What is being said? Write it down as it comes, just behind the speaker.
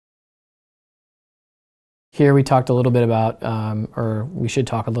Here we talked a little bit about, or we should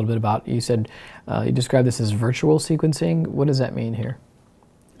talk a little bit about, you said, you described this as virtual sequencing. What does that mean here?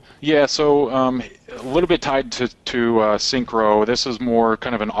 Yeah, so a little bit tied to Synchro. This is more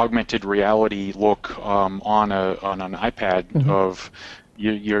kind of an augmented reality look on an iPad. Mm-hmm. Of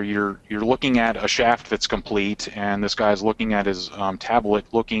you're looking at a shaft that's complete, and this guy's looking at his tablet,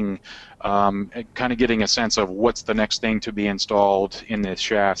 looking kind of getting a sense of what's the next thing to be installed in this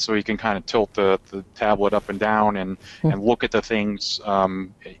shaft, so he can kind of tilt the tablet up and down and look at the things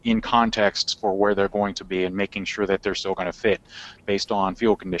in context for where they're going to be, and making sure that they're still going to fit based on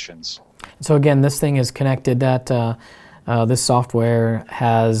field conditions. So again, this thing is connected. That this software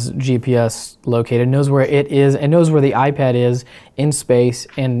has GPS located, knows where it is, and knows where the iPad is in space,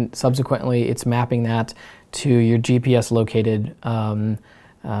 and subsequently it's mapping that to your GPS located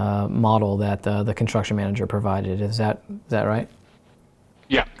model that the construction manager provided. Is that right?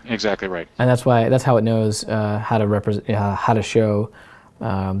 Yeah, exactly right. And that's how it knows how to represent, how to show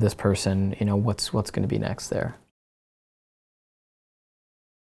this person, what's going to be next there.